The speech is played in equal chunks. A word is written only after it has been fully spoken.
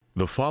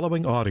The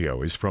following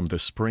audio is from the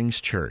Springs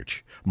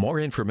Church. More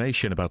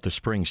information about the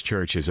Springs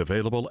Church is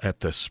available at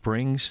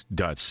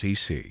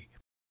thesprings.cc.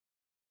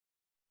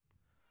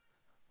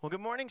 Well, good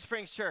morning,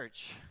 Springs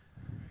Church.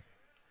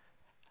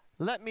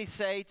 Let me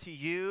say to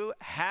you,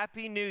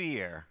 Happy New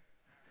Year.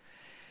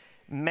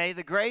 May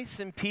the grace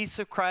and peace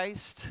of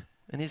Christ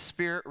and His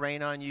Spirit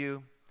reign on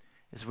you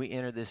as we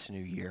enter this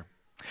new year.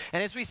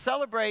 And as we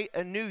celebrate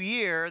a new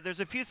year, there's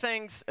a few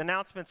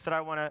announcements that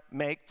I want to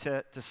make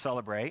to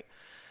celebrate.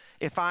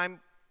 If I'm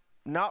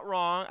not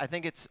wrong, I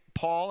think it's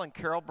Paul and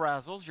Carol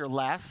Brazel's your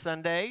last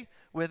Sunday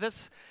with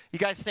us. You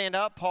guys stand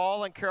up.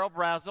 Paul and Carol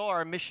Brazel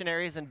are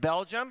missionaries in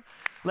Belgium.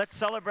 Let's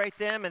celebrate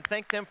them and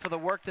thank them for the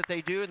work that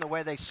they do and the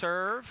way they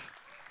serve.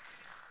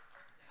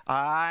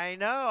 I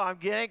know, I'm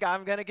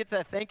going to get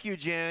that. Thank you,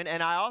 June.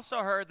 And I also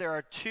heard there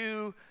are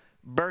 2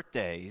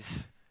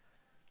 birthdays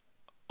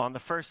on the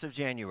 1st of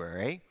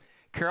January.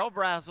 Carol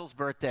Brazel's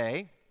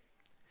birthday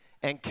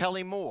and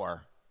Kelly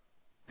Moore.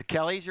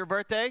 Kelly's your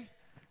birthday?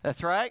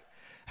 That's right.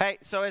 Hey,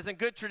 so as in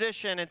good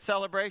tradition and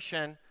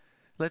celebration,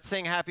 let's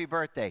sing happy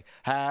birthday.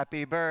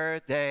 Happy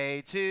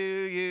birthday to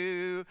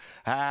you.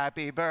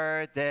 Happy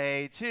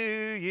birthday to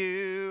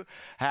you.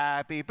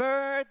 Happy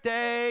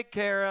birthday,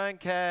 Kara and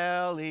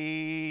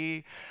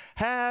Kelly.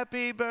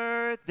 Happy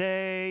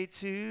birthday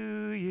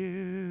to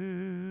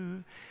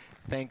you.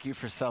 Thank you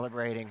for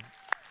celebrating.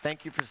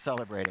 Thank you for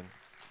celebrating.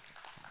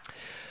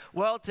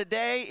 Well,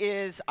 today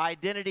is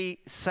Identity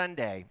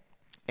Sunday.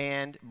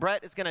 And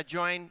Brett is going to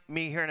join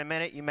me here in a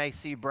minute. You may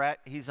see Brett.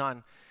 He's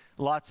on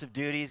lots of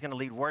duty. He's going to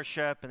lead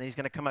worship, and then he's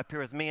going to come up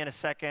here with me in a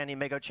second. He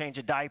may go change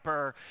a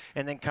diaper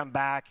and then come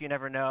back. You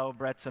never know.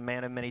 Brett's a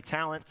man of many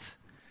talents.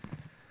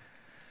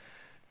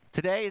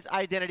 Today is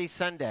Identity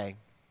Sunday,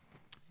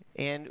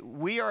 and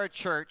we are a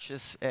church,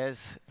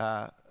 as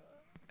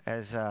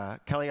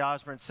Kelly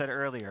Osborne said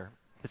earlier,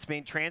 that's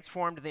being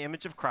transformed to the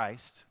image of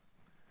Christ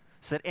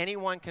so that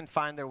anyone can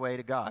find their way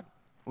to God.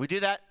 We do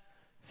that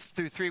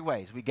through 3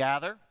 ways. We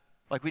gather,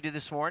 like we do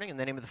this morning, in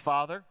the name of the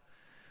Father.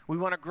 We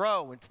want to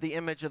grow into the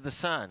image of the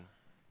Son.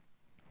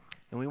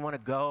 And we want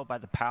to go by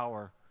the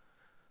power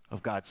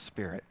of God's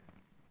Spirit.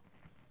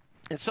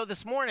 And so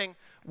this morning,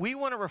 we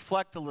want to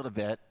reflect a little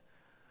bit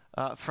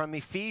from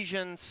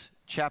Ephesians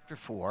chapter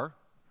 4,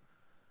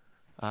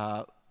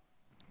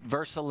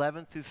 verse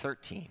 11 through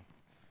 13.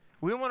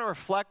 We want to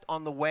reflect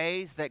on the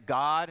ways that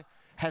God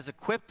has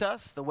equipped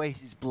us, the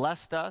ways He's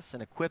blessed us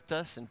and equipped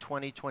us in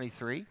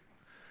 2023.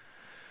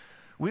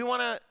 We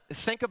want to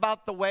think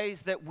about the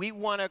ways that we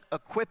want to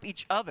equip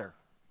each other.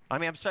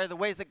 The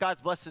ways that God's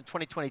blessed in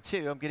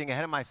 2022. I'm getting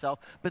ahead of myself.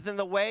 But then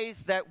the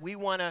ways that we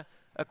want to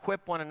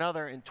equip one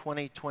another in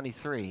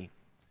 2023.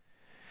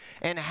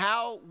 And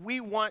how we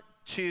want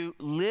to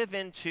live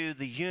into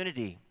the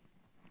unity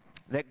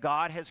that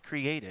God has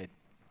created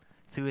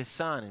through His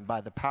Son and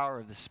by the power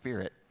of the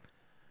Spirit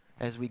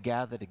as we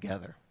gather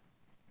together.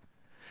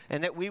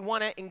 And that we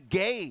want to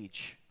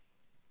engage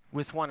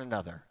with one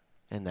another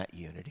in that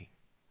unity.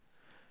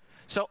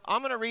 So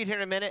I'm going to read here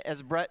in a minute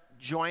as Brett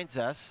joins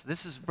us.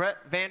 This is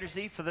Brett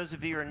Vanderzee. For those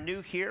of you who are new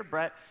here,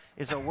 Brett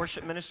is a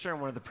worship minister and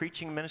one of the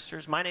preaching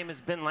ministers. My name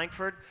is Ben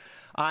Langford.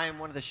 I am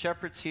one of the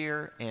shepherds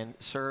here and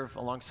serve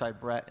alongside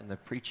Brett in the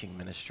preaching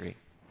ministry.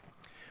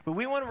 But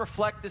we want to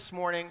reflect this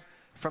morning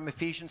from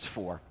Ephesians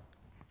 4,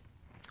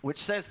 which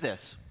says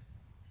this.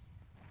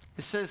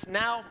 It says,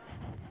 "Now,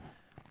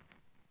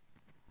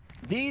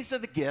 these are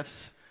the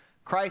gifts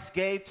Christ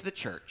gave to the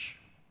church: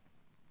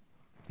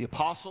 the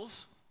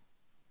apostles,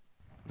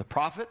 the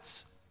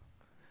prophets,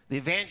 the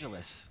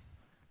evangelists,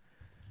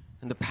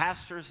 and the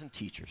pastors and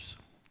teachers.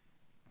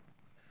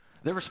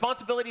 Their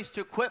responsibility is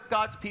to equip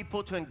God's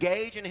people to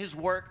engage in His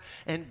work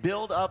and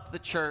build up the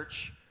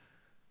church,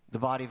 the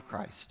body of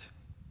Christ.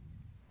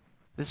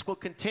 This will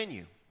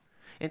continue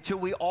until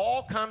we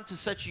all come to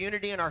such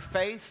unity in our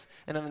faith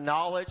and in the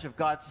knowledge of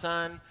God's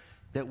Son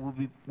that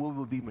we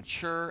will be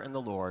mature in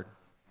the Lord,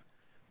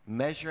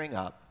 measuring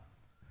up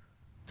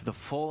to the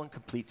full and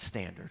complete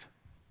standard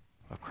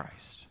of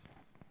Christ."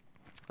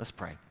 Let's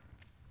pray.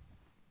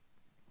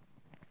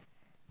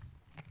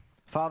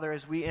 Father,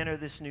 as we enter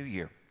this new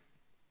year,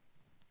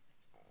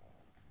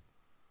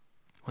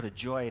 what a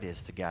joy it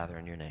is to gather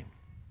in your name.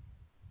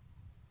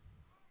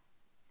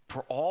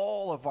 For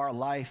all of our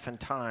life and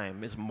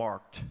time is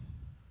marked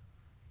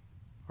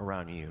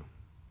around you.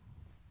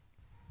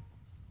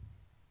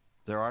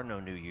 There are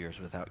no new years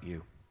without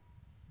you.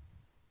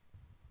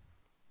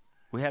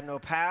 We have no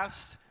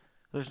past,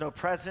 there's no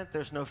present,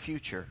 there's no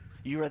future.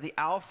 You are the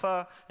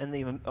Alpha and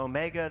the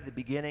Omega, the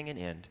beginning and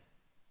end.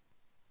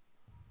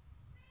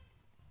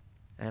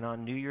 And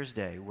on New Year's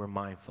Day, we're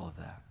mindful of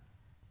that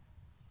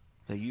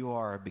you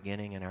are our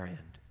beginning and our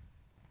end.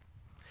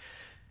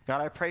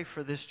 God, I pray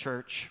for this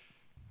church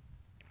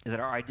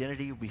that our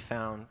identity will be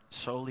found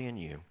solely in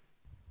you.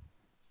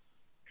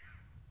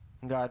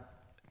 And God,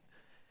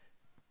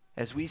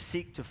 as we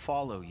seek to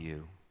follow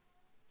you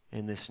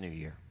in this new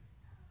year,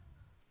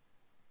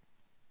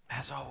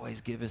 as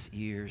always, give us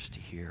ears to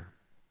hear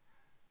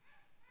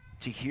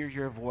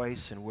your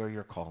voice and where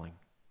you're calling.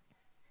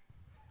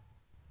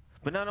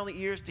 But not only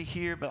ears to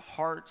hear, but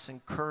hearts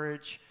and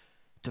courage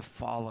to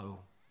follow.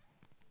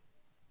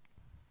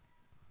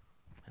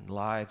 And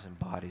lives and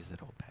bodies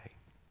that obey.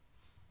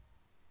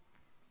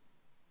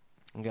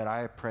 And God,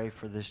 I pray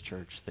for this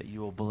church that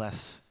you will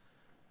bless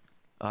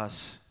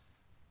us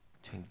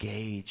to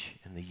engage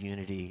in the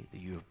unity that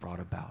you have brought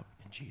about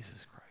in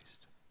Jesus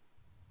Christ.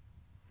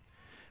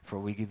 For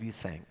we give you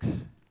thanks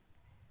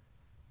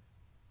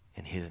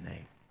in his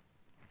name.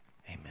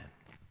 Amen.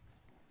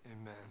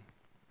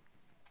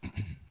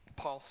 Amen.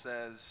 Paul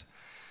says,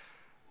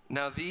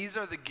 "Now these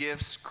are the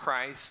gifts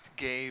Christ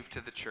gave to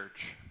the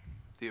church,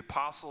 the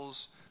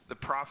apostles, the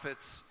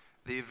prophets,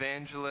 the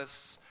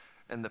evangelists,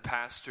 and the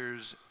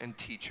pastors and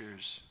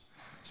teachers."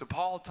 So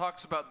Paul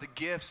talks about the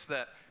gifts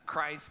that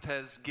Christ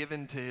has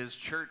given to his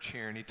church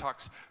here, and he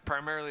talks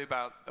primarily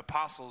about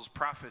apostles,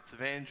 prophets,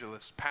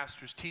 evangelists,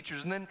 pastors,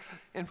 teachers. And then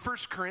in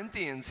 1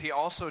 Corinthians, he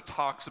also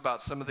talks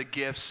about some of the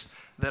gifts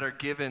that are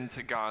given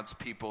to God's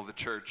people, the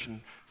church.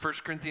 In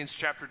 1 Corinthians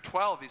chapter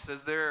 12, he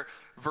says there are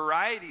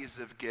varieties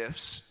of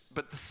gifts,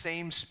 but the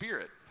same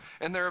Spirit.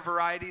 And there are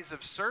varieties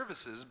of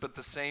services, but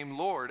the same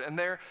Lord. And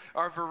there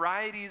are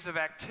varieties of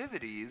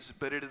activities,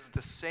 but it is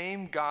the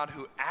same God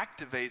who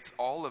activates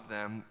all of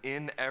them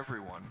in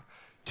everyone.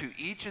 To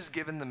each is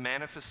given the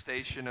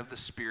manifestation of the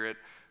Spirit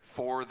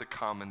for the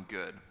common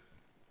good.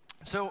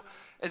 So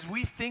as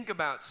we think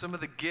about some of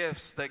the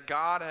gifts that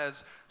God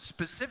has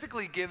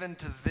specifically given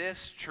to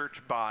this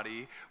church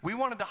body, we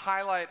wanted to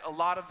highlight a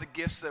lot of the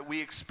gifts that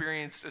we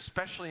experienced,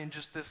 especially in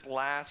just this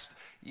last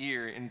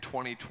year in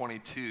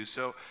 2022.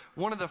 So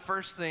one of the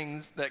first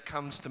things that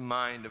comes to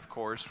mind, of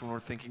course, when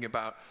we're thinking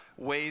about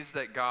ways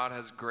that God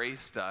has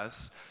graced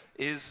us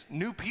is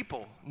new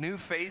people, new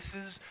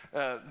faces,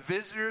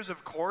 visitors,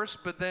 of course,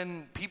 but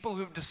then people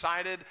who've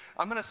decided,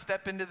 I'm going to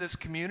step into this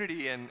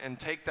community and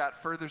take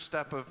that further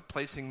step of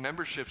placing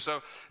membership.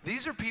 So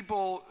these are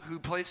people who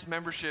placed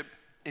membership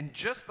in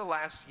just the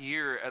last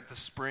year at the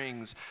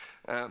Springs.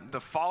 The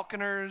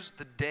Falconers,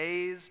 the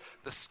Days,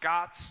 the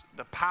Scotts,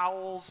 the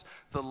Powells,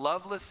 the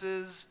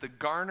Lovelaces, the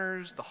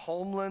Garners, the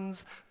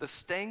Homelands, the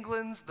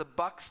Stanglins, the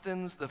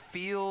Buxtons, the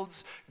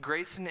Fields,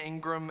 Grayson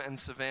Ingram, and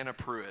Savannah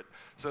Pruitt.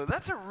 So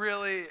that's a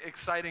really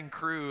exciting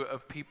crew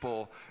of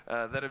people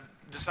that have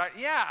decided,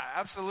 yeah,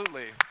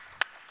 absolutely.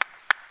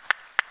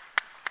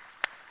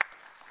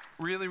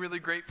 Really, really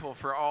grateful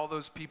for all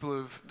those people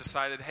who've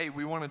decided, hey,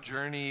 we want to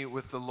journey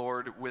with the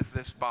Lord with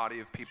this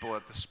body of people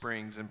at the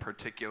Springs in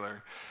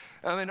particular.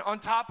 And on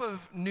top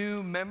of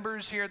new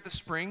members here at the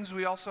Springs,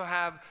 we also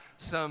have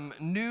some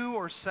new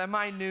or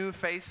semi-new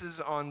faces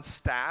on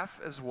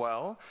staff as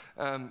well.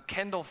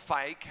 Kendall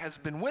Fike has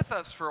been with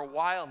us for a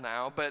while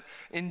now, but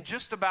in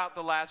just about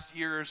the last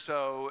year or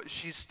so,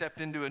 she's stepped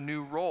into a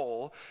new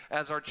role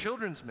as our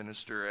children's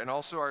minister and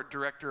also our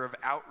director of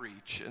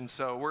outreach. And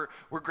so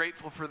we're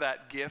grateful for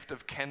that gift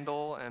of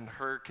Kendall and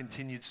her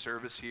continued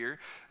service here.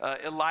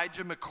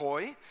 Elijah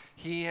McCoy,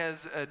 he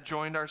has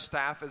joined our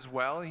staff as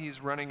well. He's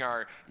running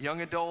our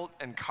young adult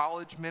and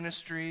college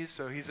ministries,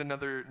 so he's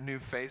another new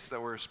face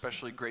that we're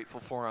especially grateful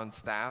for on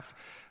staff.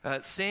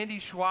 Sandy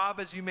Schwab,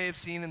 as you may have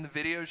seen in the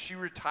video, she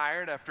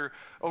retired after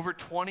over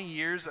 20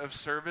 years of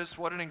service.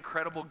 What an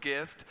incredible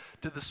gift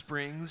to the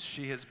Springs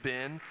she has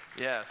been.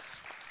 Yes.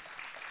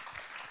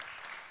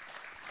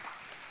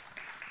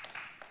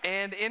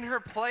 And in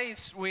her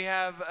place, we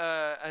have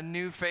a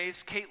new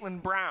face,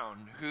 Caitlin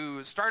Brown,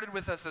 who started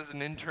with us as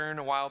an intern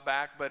a while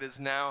back, but is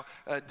now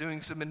doing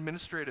some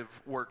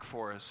administrative work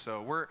for us. So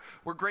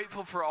we're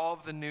grateful for all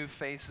of the new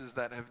faces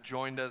that have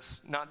joined us,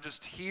 not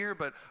just here,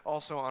 but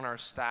also on our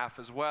staff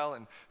as well,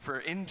 and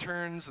for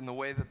interns and the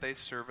way that they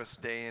serve us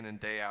day in and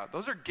day out.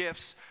 Those are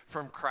gifts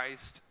from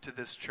Christ to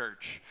this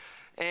church.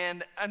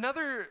 And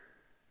another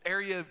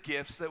area of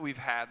gifts that we've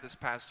had this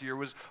past year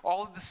was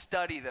all of the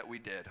study that we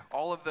did,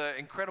 all of the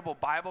incredible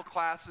Bible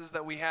classes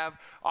that we have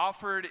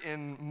offered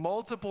in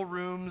multiple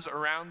rooms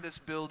around this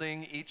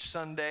building each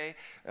Sunday.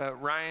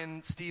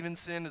 Ryan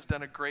Stevenson has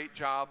done a great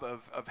job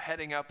of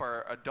heading up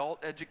our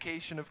adult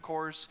education, of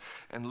course,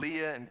 and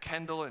Leah and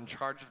Kendall in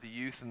charge of the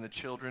youth and the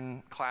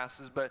children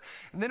classes.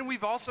 And then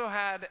we've also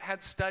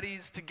had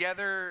studies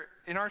together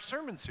in our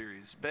sermon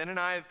series. Ben and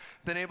I have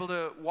been able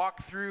to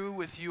walk through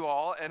with you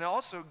all, and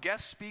also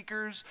guest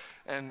speakers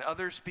and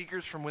other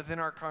speakers from within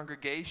our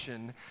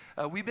congregation.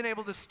 We've been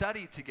able to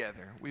study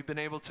together. We've been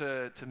able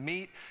to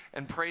meet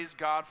and praise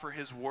God for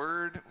His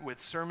Word with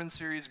sermon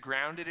series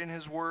grounded in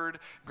His Word,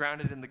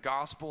 grounded in the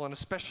gospel, and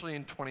especially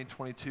in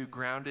 2022,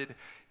 grounded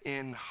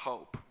in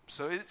hope.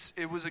 So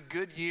it was a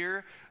good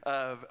year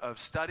of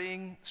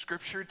studying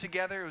Scripture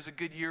together. It was a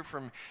good year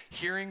from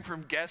hearing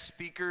from guest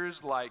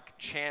speakers like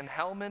Chan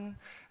Hellman,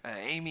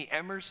 Amy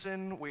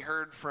Emerson. We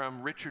heard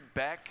from Richard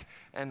Beck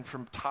and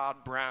from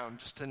Todd Brown,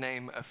 just to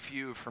name a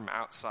few from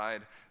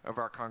outside of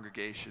our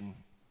congregation.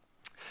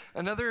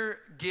 Another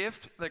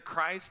gift that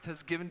Christ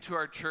has given to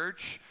our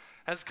church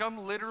has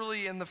come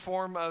literally in the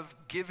form of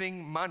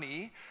giving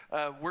money.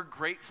 We're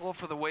grateful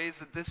for the ways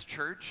that this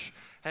church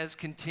has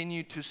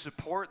continued to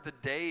support the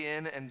day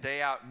in and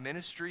day out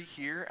ministry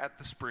here at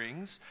the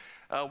Springs.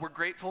 We're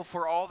grateful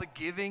for all the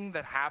giving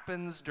that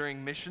happens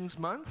during Missions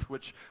Month,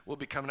 which we'll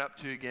be coming up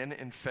to again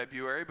in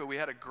February. But we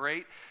had a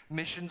great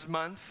Missions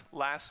Month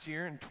last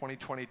year in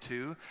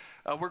 2022.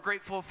 We're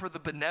grateful for the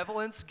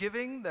benevolence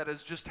giving that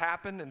has just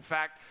happened. In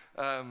fact,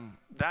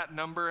 that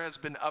number has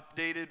been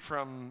updated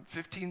from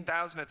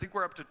 15,000. I think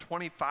we're up to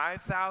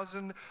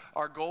 25,000.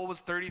 Our goal was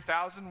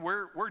 30,000.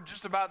 We're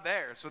just about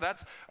there. So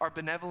that's our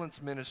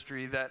benevolence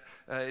ministry that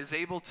is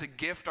able to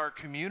gift our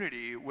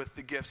community with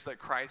the gifts that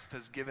Christ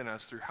has given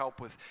us through help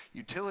with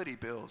utility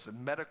bills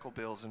and medical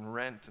bills and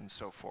rent and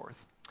so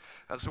forth.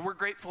 So we're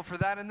grateful for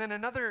that. And then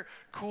another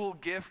cool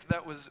gift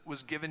that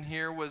was given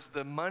here was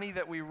the money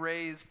that we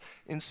raised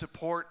in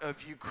support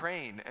of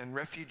Ukraine and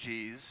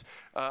refugees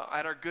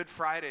at our Good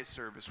Friday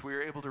service. We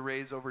were able to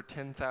raise over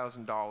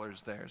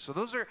 $10,000 there. So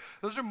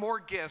those are more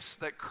gifts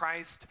that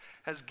Christ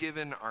has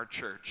given our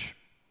church.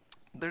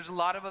 There's a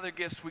lot of other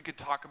gifts we could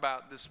talk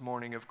about this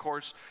morning. Of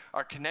course,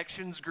 our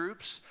connections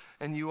groups,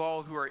 and you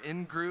all who are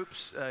in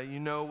groups, you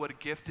know what a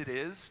gift it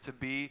is to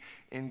be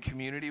in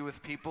community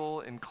with people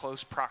in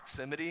close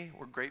proximity.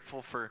 We're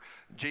grateful for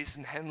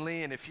Jason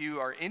Henley, and if you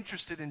are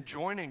interested in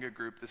joining a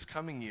group this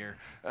coming year,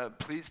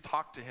 please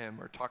talk to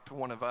him or talk to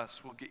one of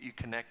us. We'll get you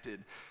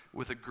connected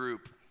with a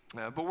group.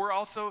 But we're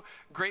also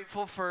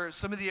grateful for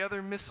some of the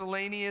other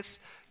miscellaneous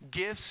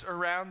gifts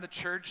around the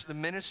church, the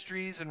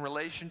ministries and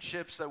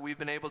relationships that we've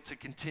been able to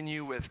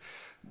continue with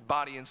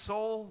Body and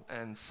Soul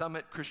and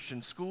Summit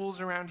Christian Schools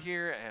around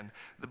here and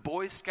the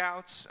Boy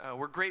Scouts.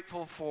 We're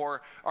grateful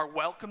for our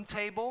welcome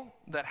table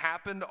that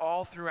happened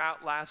all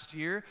throughout last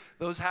year.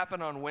 Those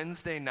happen on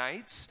Wednesday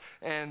nights,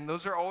 and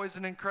those are always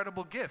an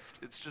incredible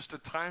gift. It's just a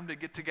time to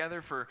get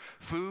together for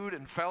food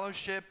and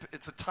fellowship.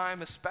 It's a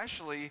time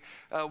especially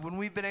when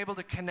we've been able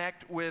to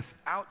connect with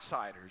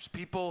outsiders,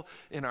 people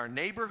in our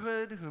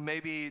neighborhood who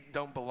maybe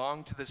don't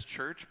belong to this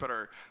church but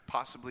are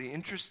possibly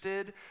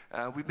interested.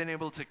 We've been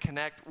able to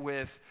connect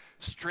with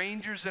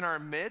strangers in our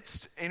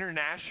midst,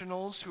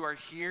 internationals who are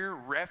here,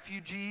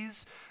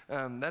 refugees.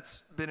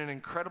 That's been an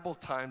incredible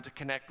time to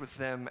connect with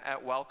them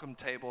at Welcome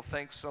Table.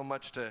 Thanks so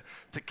much to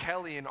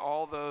Kelly and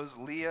all those,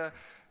 Leah,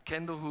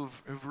 Kendall,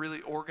 who've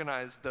really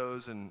organized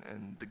those,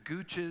 and the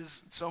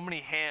Gooches. So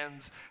many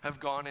hands have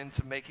gone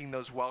into making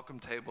those welcome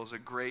tables a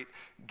great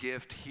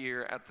gift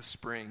here at the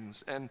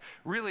Springs. And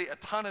really a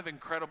ton of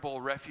incredible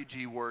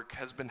refugee work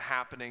has been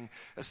happening,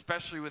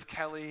 especially with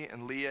Kelly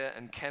and Leah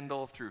and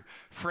Kendall through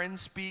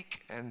FriendSpeak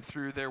and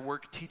through their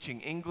work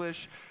teaching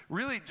English.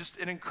 Really just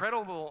an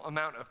incredible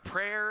amount of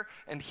prayer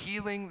and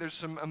healing. There's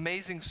some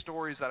amazing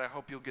stories that I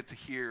hope you'll get to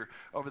hear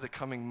over the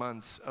coming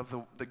months of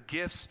the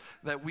gifts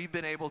that we've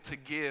been able to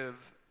give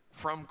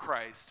from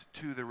Christ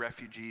to the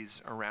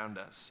refugees around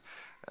us.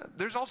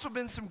 There's also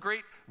been some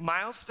great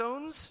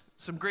milestones,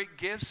 some great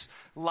gifts,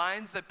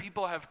 lines that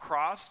people have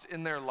crossed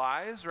in their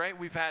lives, right?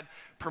 We've had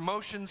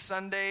promotion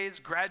Sundays,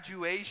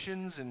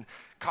 graduations in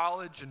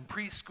college and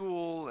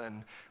preschool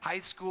and high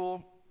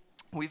school.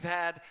 We've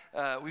had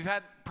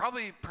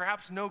probably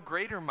perhaps no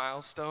greater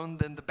milestone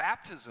than the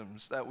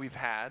baptisms that we've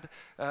had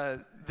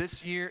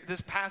this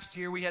past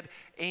year. We had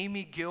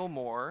Amy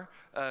Gilmore,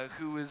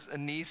 who is a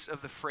niece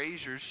of the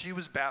Frasers. She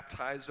was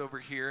baptized over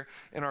here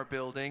in our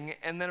building.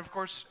 And then, of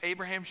course,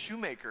 Abraham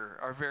Shoemaker,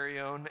 our very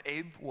own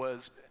Abe,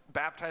 was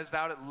baptized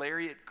out at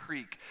Lariat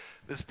Creek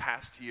this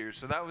past year.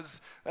 So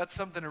that's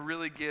something to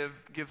really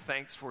give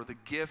thanks for, the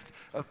gift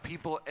of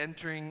people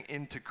entering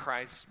into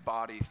Christ's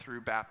body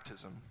through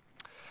baptism.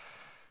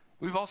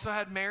 We've also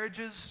had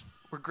marriages.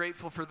 We're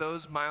grateful for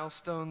those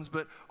milestones.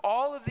 But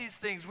all of these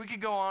things, we could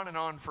go on and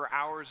on for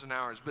hours and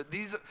hours. But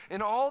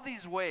in all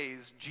these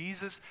ways,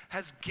 Jesus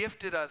has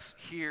gifted us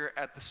here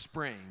at the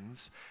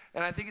Springs.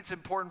 And I think it's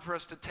important for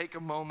us to take a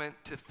moment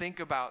to think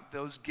about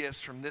those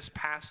gifts from this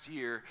past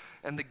year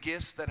and the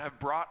gifts that have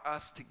brought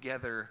us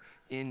together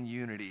in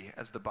unity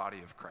as the body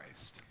of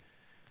Christ.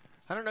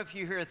 I don't know if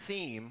you hear a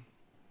theme,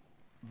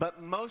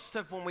 but most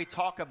of when we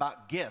talk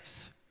about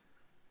gifts,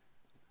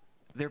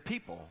 they're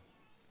people.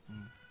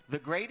 The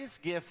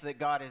greatest gift that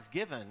God has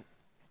given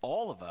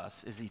all of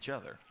us is each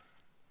other.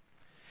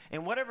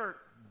 And whatever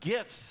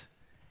gifts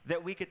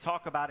that we could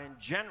talk about in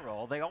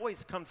general, they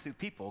always come through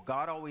people.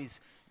 God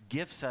always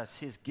gifts us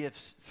his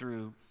gifts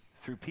through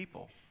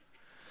people.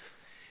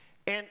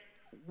 And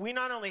we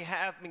not only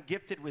have been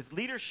gifted with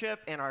leadership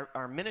and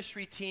our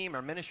ministry team,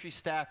 our ministry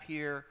staff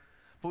here,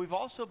 but we've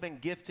also been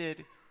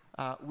gifted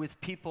with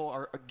people,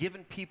 or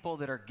given people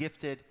that are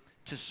gifted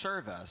to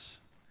serve us.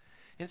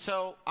 And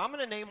so I'm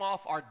going to name off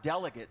our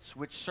delegates,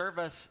 which serve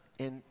us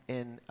in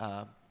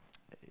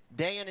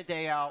day in and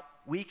day out,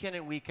 week in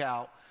and week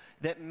out,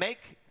 that make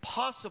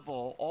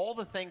possible all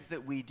the things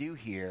that we do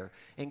here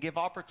and give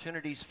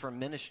opportunities for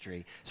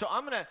ministry. So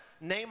I'm going to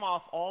name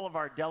off all of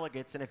our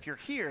delegates, and if you're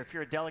here, if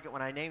you're a delegate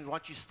when I name you, why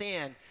don't you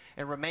stand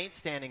and remain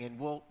standing, and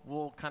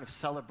we'll kind of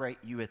celebrate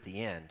you at the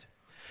end.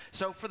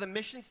 So for the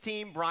missions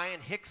team,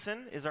 Brian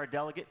Hickson is our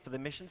delegate for the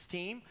missions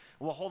team.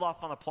 We'll hold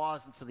off on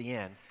applause until the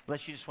end,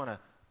 unless you just want to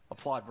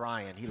applaud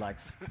Brian. He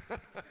likes.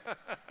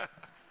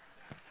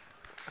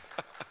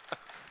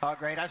 Oh,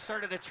 great. I've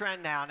started a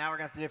trend now. Now we're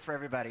going to have to do it for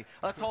everybody.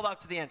 Let's hold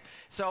up to the end.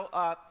 So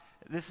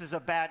this is a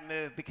bad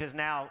move because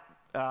now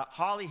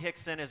Holly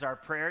Hickson is our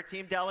prayer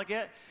team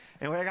delegate.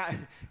 And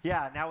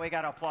now we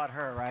got to applaud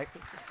her, right?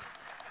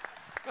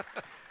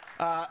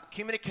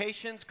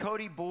 Communications,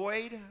 Cody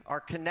Boyd.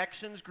 Our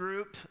connections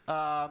group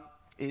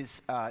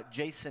is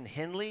Jason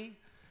Henley.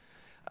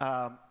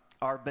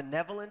 Our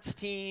benevolence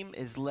team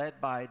is led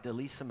by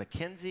Delisa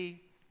McKenzie.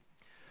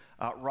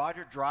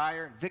 Roger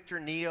Dreyer and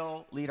Victor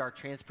Neal lead our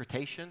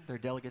transportation. They're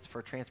delegates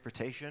for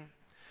transportation.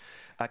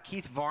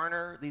 Keith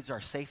Varner leads our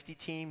safety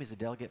team. He's a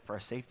delegate for our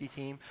safety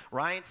team.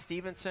 Ryan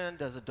Stevenson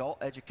does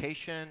adult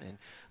education and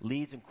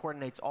leads and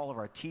coordinates all of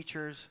our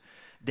teachers.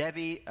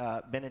 Debbie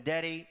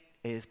Benedetti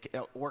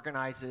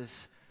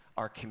organizes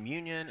our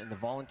communion and the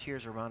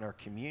volunteers around our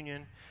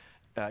communion.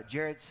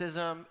 Jared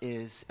Sism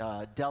is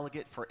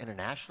delegate for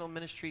international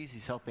ministries.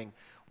 He's helping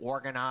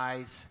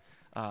organize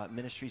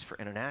ministries for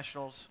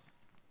internationals.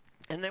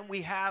 And then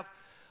we have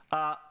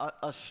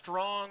a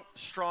strong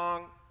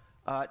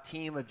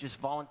team of just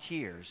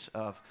volunteers,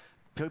 of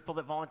people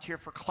that volunteer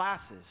for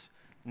classes,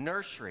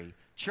 nursery,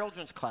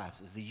 children's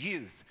classes, the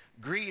youth,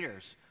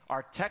 greeters,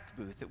 our tech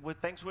booth.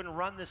 Things wouldn't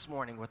run this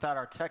morning without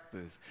our tech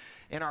booth.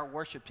 And our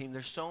worship team.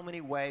 There's so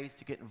many ways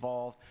to get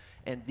involved,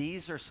 and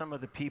these are some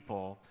of the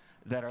people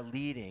that are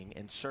leading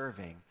and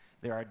serving.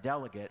 There are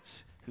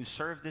delegates who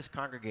serve this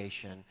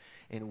congregation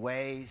in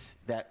ways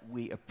that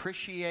we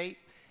appreciate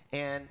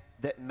and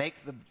that make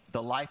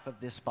the life of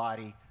this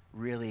body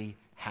really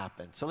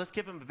happen. So let's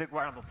give them a big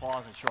round of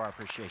applause and show our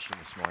appreciation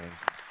this morning.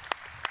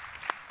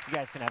 You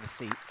guys can have a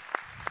seat.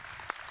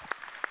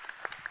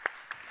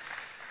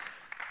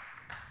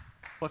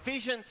 Well,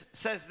 Ephesians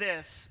says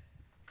this.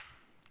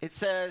 It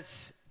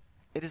says,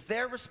 it is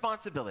their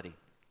responsibility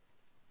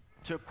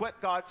to equip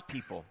God's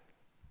people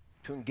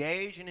to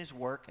engage in his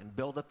work and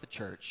build up the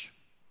church,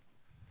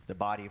 the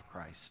body of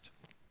Christ.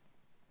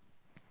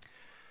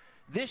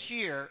 This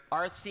year,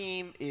 our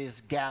theme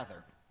is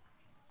gather.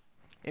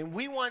 And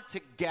we want to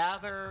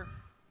gather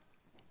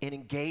in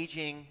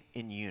engaging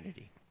in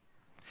unity.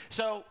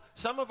 So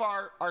some of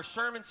our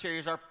sermon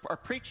series, our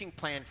preaching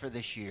plan for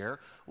this year,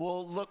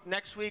 we'll look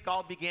next week.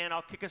 I'll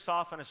kick us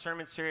off on a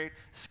sermon series,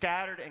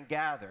 Scattered and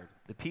Gathered,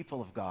 the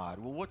people of God.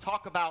 We'll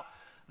talk about,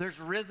 there's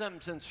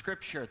rhythms in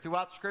Scripture,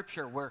 throughout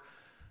Scripture, where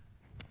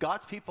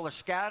God's people are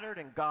scattered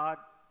and God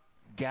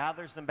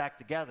gathers them back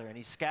together, and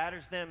he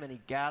scatters them and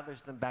he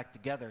gathers them back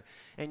together.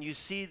 And you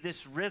see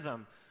this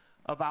rhythm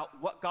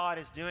about what God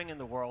is doing in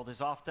the world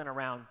is often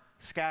around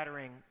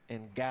scattering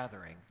and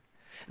gathering.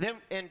 Then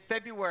in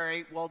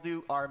February, we'll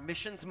do our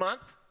missions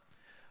month,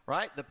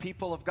 right? The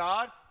people of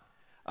God.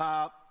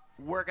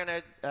 We're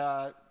going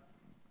to,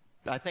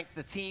 I think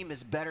the theme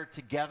is Better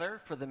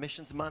Together for the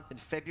missions month in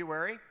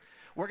February.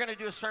 We're going to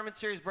do a sermon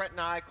series, Brett and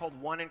I,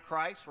 called One in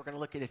Christ. We're going to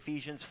look at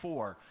Ephesians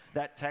 4,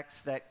 that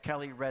text that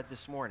Kelly read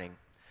this morning.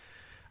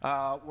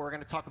 We're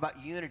going to talk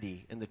about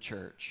unity in the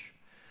church.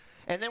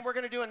 And then we're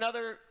going to do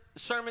another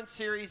sermon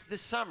series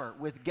this summer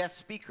with guest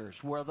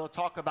speakers where they'll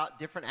talk about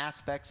different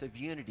aspects of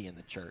unity in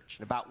the church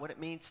and about what it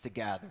means to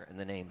gather in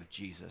the name of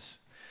Jesus.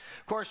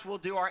 Of course, we'll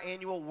do our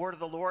annual Word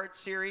of the Lord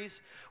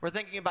series. We're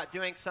thinking about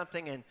doing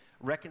something in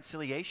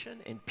reconciliation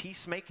and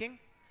peacemaking.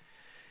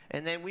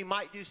 And then we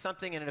might do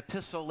something in an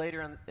epistle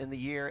later in the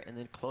year and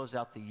then close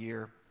out the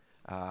year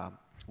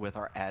with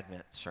our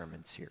Advent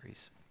sermon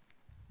series.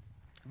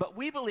 But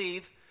we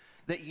believe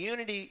that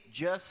unity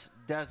just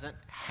doesn't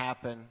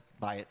happen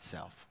by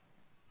itself.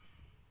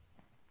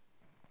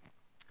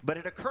 But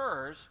it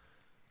occurs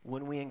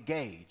when we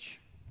engage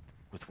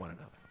with one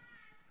another.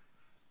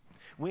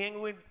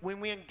 When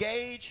we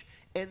engage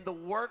in the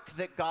work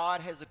that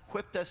God has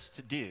equipped us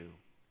to do.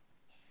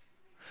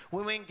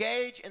 When we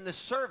engage in the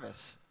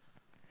service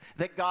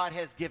that God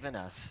has given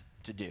us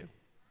to do.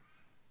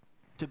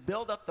 To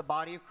build up the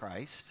body of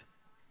Christ,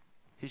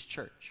 his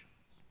church.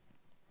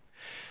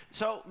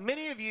 So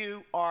many of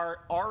you are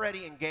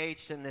already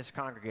engaged in this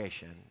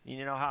congregation.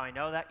 You know how I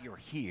know that? You're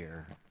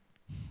here.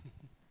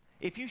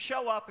 If you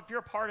show up, if you're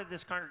a part of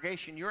this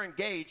congregation, you're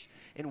engaged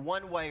in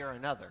one way or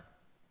another.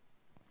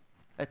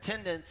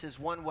 Attendance is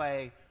one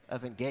way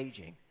of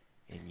engaging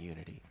in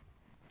unity.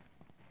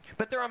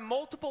 But there are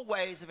multiple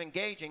ways of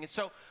engaging. And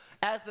so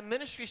as the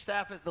ministry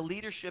staff, as the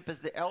leadership, as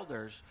the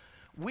elders,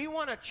 we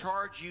want to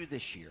charge you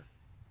this year.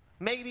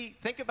 Maybe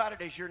think about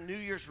it as your New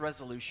Year's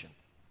resolution.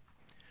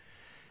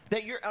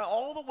 That you're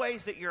all the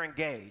ways that you're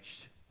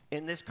engaged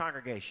in this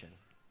congregation,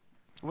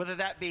 whether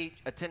that be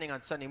attending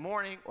on Sunday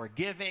morning or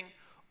giving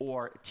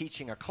or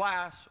teaching a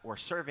class or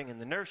serving in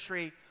the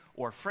nursery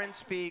or friend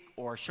speak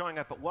or showing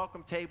up at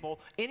welcome table,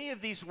 any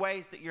of these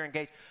ways that you're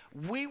engaged,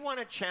 we want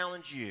to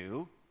challenge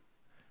you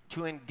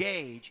to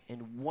engage in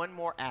one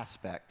more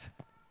aspect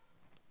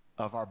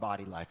of our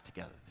body life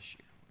together this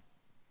year.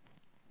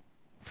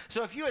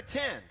 So if you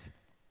attend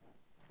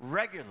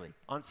regularly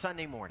on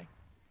Sunday morning,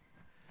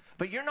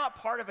 but you're not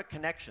part of a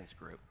connections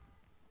group,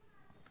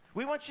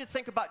 we want you to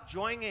think about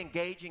joining and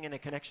engaging in a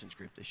connections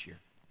group this year.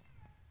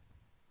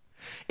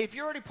 If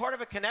you're already part of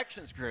a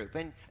connections group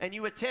and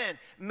you attend,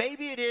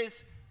 maybe it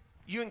is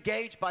you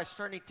engage by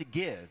starting to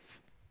give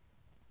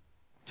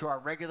to our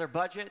regular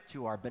budget,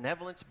 to our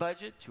benevolence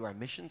budget, to our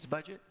missions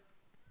budget.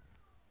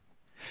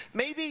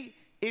 Maybe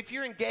if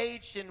you're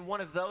engaged in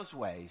one of those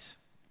ways,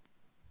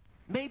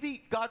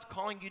 maybe God's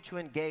calling you to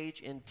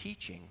engage in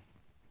teaching.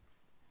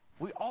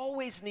 We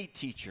always need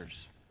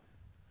teachers.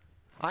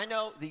 I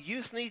know the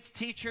youth needs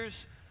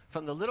teachers,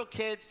 from the little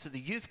kids to the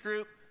youth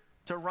group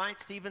to Ryan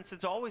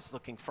Stevenson's always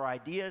looking for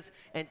ideas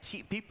and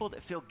people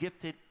that feel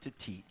gifted to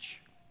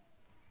teach.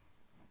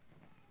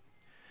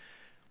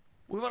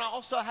 We want to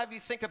also have you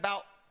think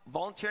about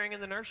volunteering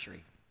in the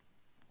nursery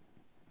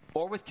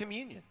or with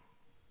communion.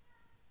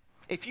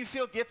 If you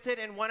feel gifted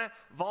and want to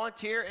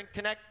volunteer and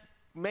connect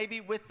maybe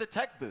with the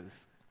tech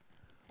booth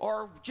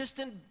or just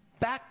in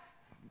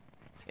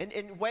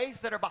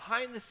ways that are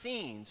behind the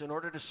scenes in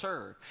order to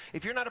serve.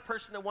 If you're not a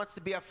person that wants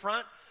to be up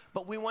front,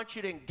 but we want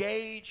you to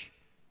engage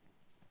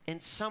in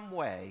some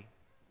way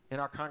in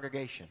our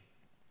congregation.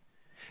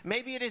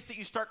 Maybe it is that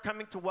you start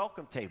coming to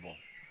Welcome Table,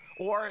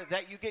 or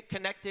that you get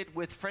connected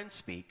with Friends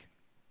Speak.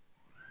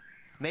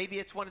 Maybe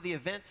it's one of the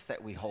events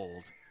that we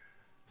hold,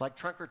 like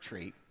Trunk or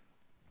Treat.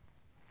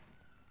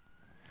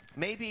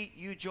 Maybe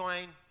you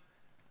join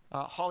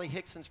Holly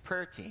Hickson's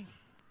prayer team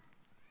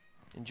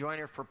and join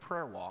her for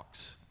prayer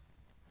walks.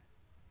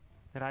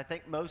 And I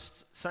think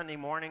most Sunday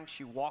mornings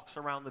she walks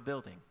around the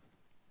building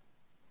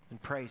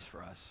and prays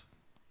for us.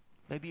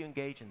 Maybe you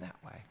engage in that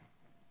way.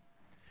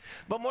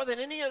 But more than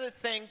any other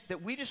thing,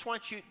 that we just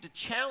want you to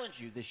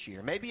challenge you this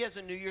year, maybe as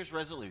a New Year's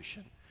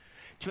resolution,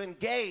 to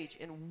engage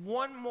in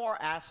one more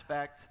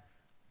aspect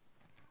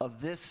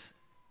of this,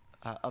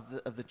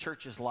 of the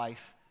church's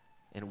life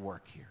and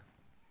work here.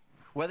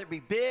 Whether it be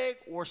big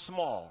or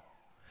small,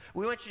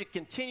 we want you to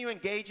continue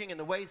engaging in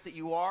the ways that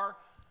you are,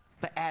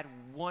 but add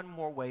one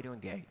more way to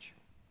engage.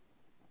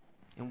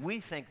 And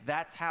we think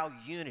that's how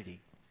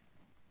unity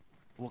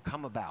will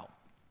come about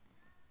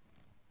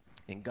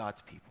in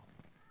God's people.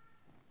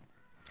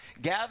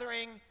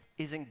 Gathering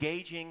is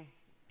engaging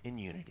in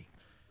unity.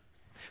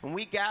 When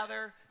we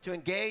gather to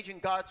engage in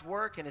God's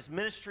work and his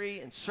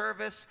ministry and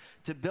service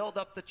to build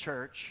up the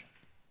church,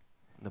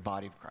 the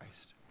body of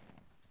Christ.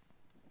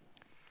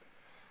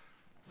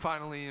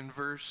 Finally, in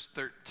verse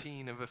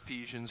 13 of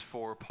Ephesians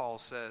 4, Paul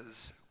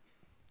says,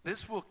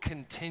 "This will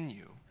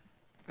continue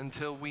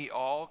until we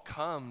all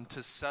come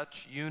to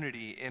such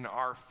unity in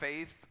our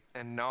faith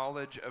and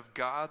knowledge of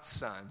God's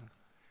Son,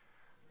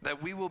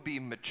 that we will be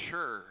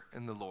mature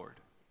in the Lord,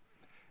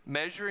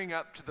 measuring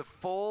up to the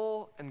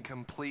full and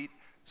complete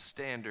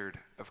standard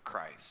of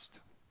Christ."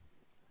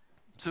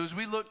 So as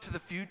we look to the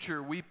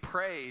future, we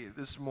pray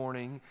this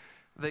morning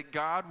that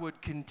God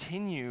would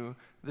continue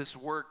this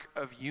work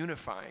of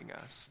unifying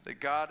us, that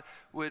God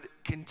would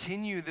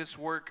continue this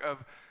work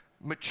of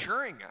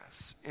maturing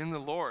us in the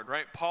Lord,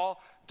 right?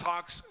 Paul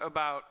talks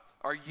about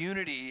our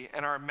unity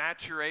and our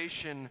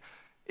maturation.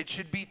 It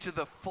should be to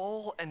the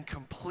full and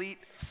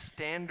complete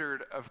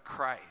standard of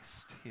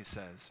Christ, he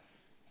says.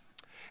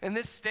 And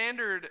this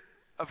standard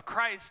of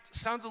Christ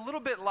sounds a little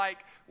bit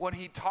like what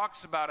he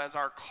talks about as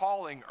our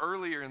calling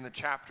earlier in the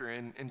chapter,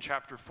 in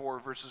chapter 4,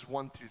 verses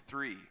 1 through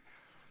 3.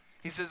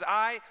 He says,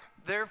 "I,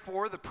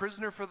 therefore, the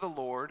prisoner for the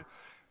Lord,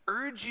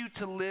 urge you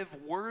to live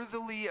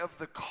worthily of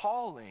the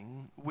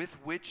calling with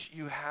which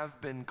you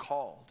have been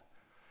called,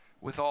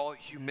 with all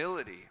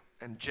humility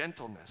and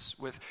gentleness,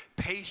 with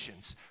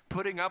patience,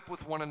 putting up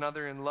with one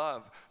another in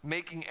love,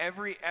 making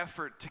every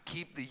effort to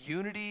keep the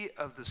unity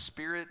of the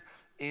Spirit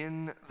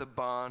in the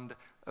bond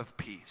of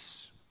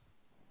peace."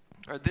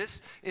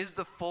 This is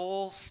the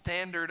full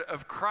standard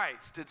of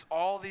Christ. It's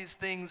all these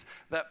things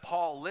that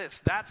Paul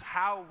lists. That's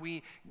how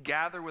we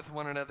gather with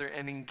one another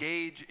and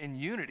engage in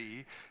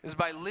unity, is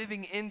by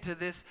living into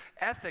this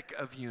ethic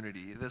of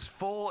unity, this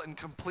full and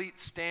complete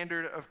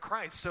standard of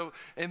Christ. So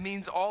it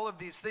means all of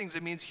these things.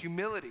 It means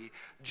humility,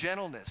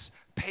 gentleness,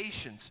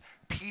 patience,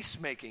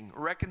 peacemaking,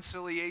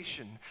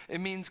 reconciliation. It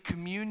means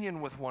communion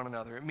with one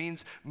another. It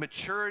means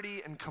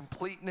maturity and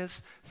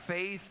completeness,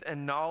 faith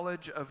and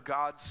knowledge of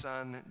God's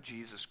Son,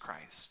 Jesus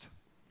Christ.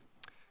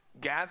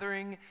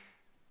 Gathering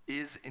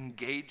is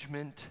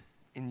engagement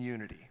in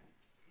unity.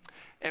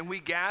 And we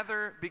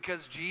gather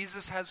because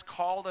Jesus has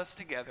called us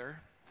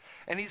together,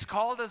 and he's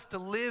called us to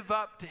live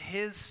up to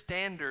his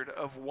standard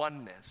of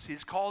oneness.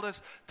 He's called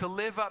us to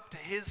live up to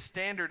his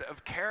standard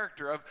of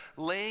character, of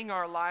laying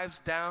our lives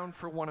down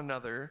for one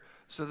another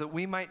so that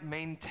we might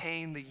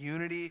maintain the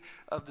unity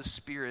of the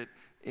Spirit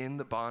in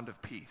the bond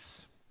of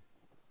peace.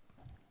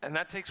 And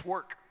that takes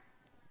work,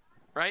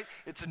 right?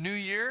 It's a new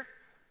year,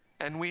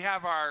 and we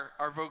have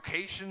our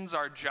vocations,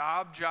 our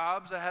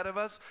jobs ahead of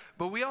us,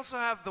 but we also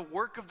have the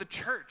work of the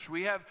church.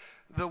 We have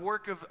the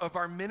work of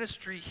our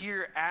ministry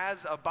here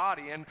as a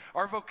body, and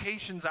our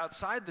vocations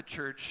outside the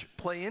church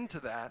play into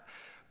that.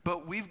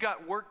 But we've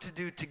got work to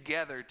do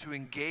together to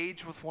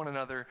engage with one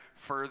another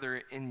further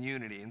in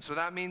unity. And so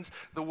that means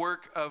the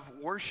work of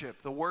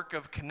worship, the work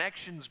of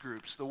connections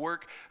groups, the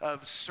work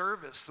of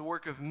service, the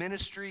work of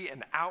ministry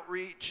and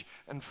outreach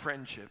and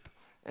friendship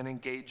and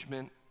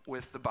engagement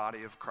with the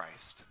body of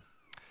Christ.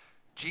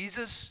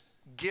 Jesus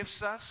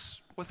gifts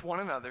us with one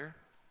another,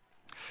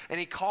 and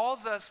he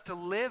calls us to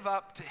live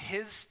up to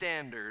his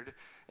standard,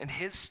 and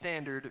his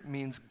standard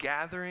means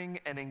gathering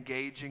and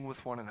engaging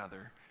with one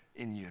another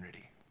in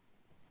unity.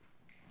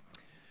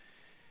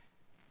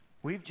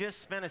 We've just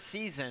spent a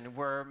season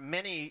where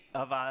many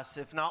of us,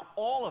 if not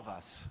all of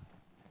us,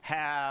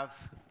 have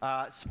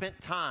spent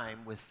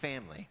time with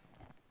family.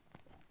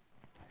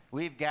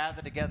 We've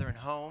gathered together in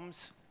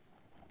homes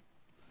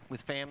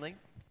with family.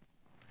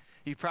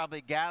 You've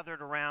probably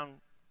gathered around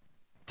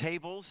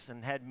tables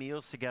and had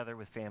meals together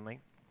with family.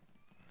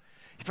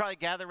 You probably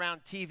gather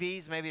around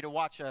TVs maybe to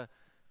watch a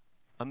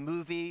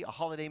movie, a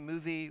holiday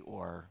movie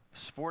or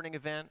sporting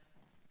event.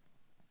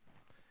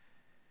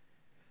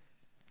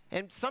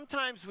 And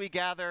sometimes we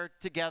gather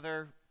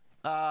together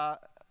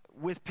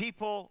with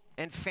people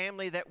and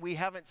family that we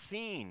haven't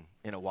seen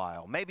in a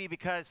while. Maybe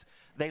because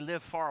they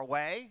live far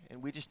away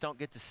and we just don't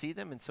get to see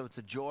them, and so it's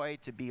a joy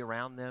to be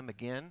around them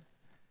again.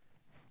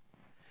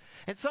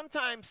 And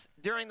sometimes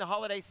during the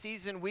holiday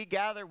season, we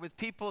gather with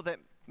people that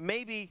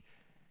maybe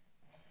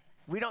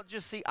we don't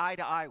just see eye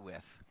to eye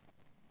with.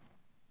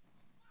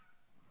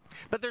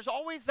 But there's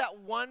always that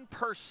one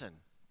person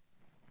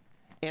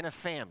in a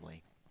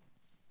family,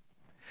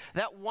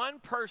 that one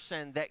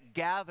person that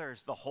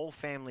gathers the whole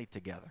family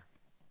together.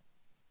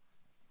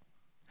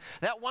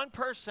 That one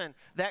person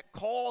that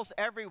calls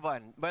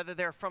everyone, whether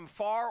they're from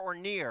far or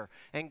near,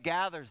 and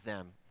gathers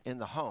them in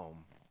the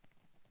home.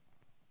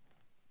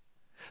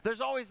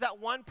 There's always that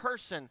one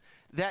person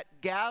that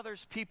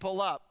gathers people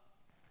up,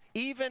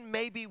 even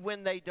maybe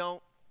when they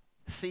don't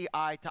see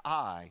eye to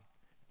eye.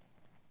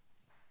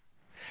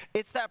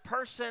 It's that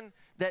person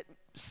that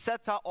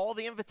sets out all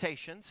the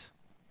invitations.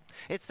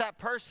 It's that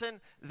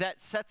person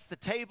that sets the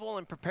table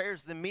and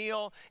prepares the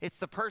meal. It's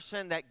the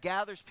person that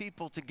gathers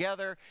people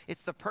together.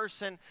 It's the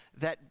person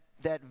that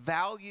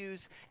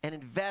values and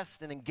invests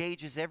and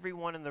engages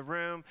everyone in the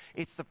room.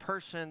 It's the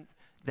person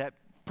that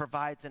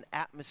provides an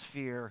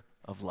atmosphere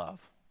of love.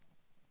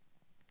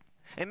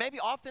 And maybe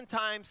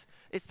oftentimes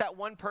it's that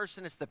one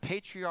person, it's the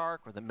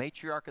patriarch or the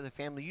matriarch of the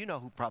family. You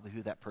know probably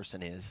who that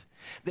person is.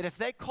 That if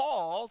they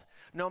called,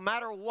 no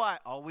matter what,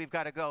 oh, we've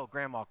got to go.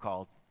 Grandma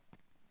called.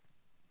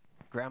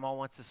 Grandma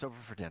wants us over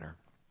for dinner.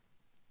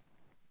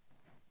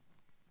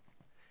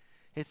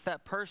 It's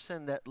that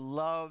person that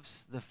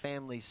loves the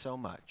family so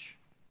much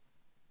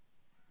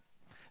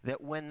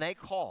that when they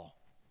call,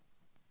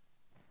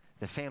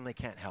 the family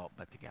can't help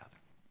but to gather.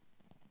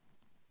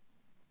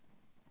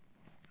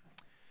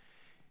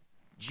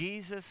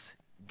 Jesus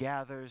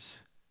gathers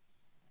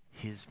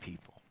his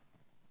people.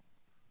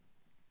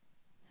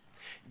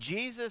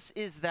 Jesus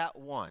is that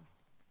one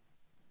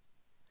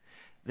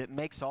that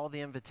makes all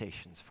the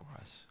invitations for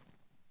us.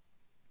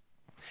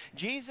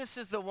 Jesus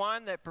is the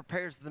one that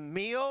prepares the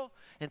meal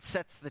and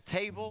sets the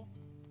table.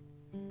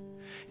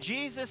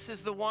 Jesus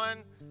is the one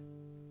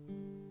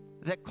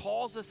that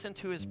calls us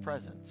into his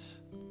presence.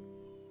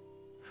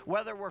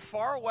 Whether we're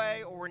far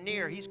away or we're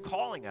near, he's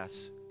calling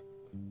us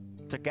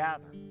to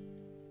gather.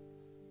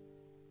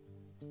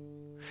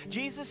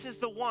 Jesus is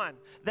the one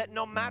that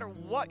no matter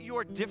what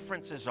your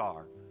differences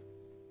are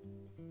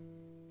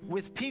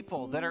with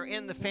people that are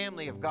in the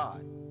family of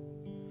God,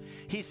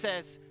 he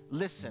says,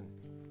 listen,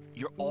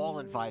 you're all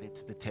invited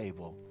to the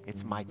table.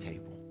 It's my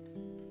table,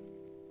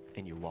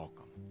 and you're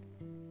welcome.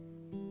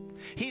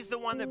 He's the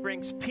one that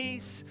brings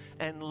peace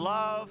and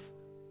love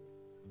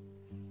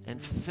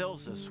and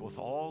fills us with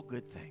all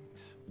good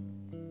things.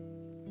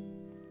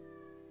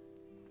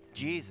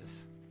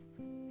 Jesus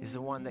is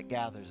the one that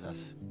gathers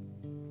us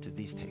to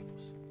these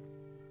tables.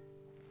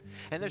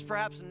 And there's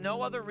perhaps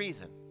no other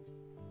reason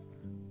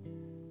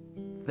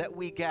that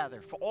we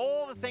gather for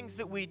all the things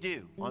that we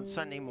do on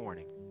Sunday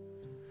morning.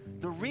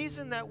 The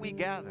reason that we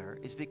gather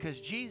is because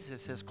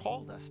Jesus has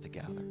called us to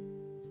gather.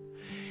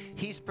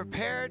 He's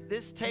prepared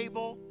this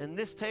table and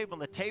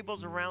the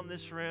tables around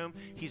this room.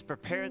 He's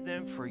prepared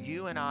them for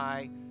you and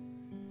I,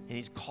 and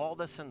he's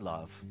called us in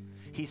love.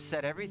 He's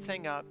set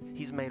everything up.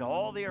 He's made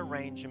all the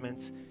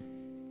arrangements.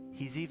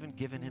 He's even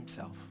given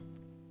himself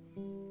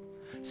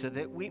so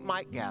that we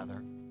might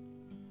gather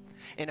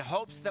in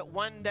hopes that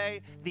one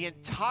day the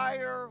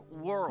entire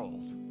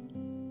world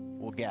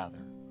will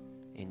gather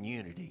in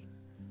unity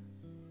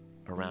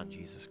around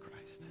Jesus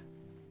Christ.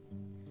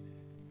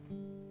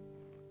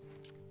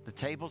 The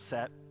table's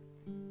set.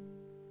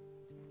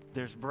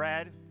 There's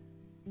bread.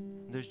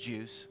 There's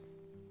juice.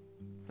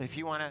 If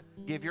you want to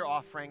give your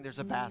offering, there's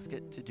a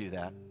basket to do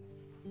that.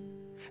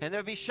 And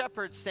there'll be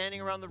shepherds standing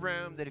around the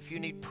room that if you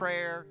need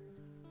prayer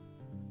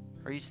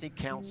or you just need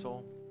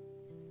counsel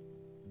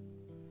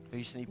or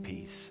you just need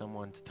peace,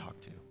 someone to talk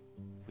to,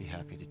 be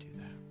happy to do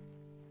that.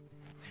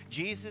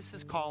 Jesus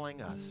is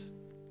calling us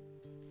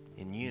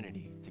in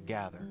unity to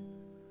gather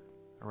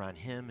around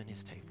him and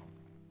his table.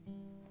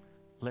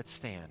 Let's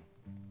stand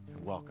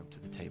and welcome to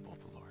the table of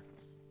the Lord.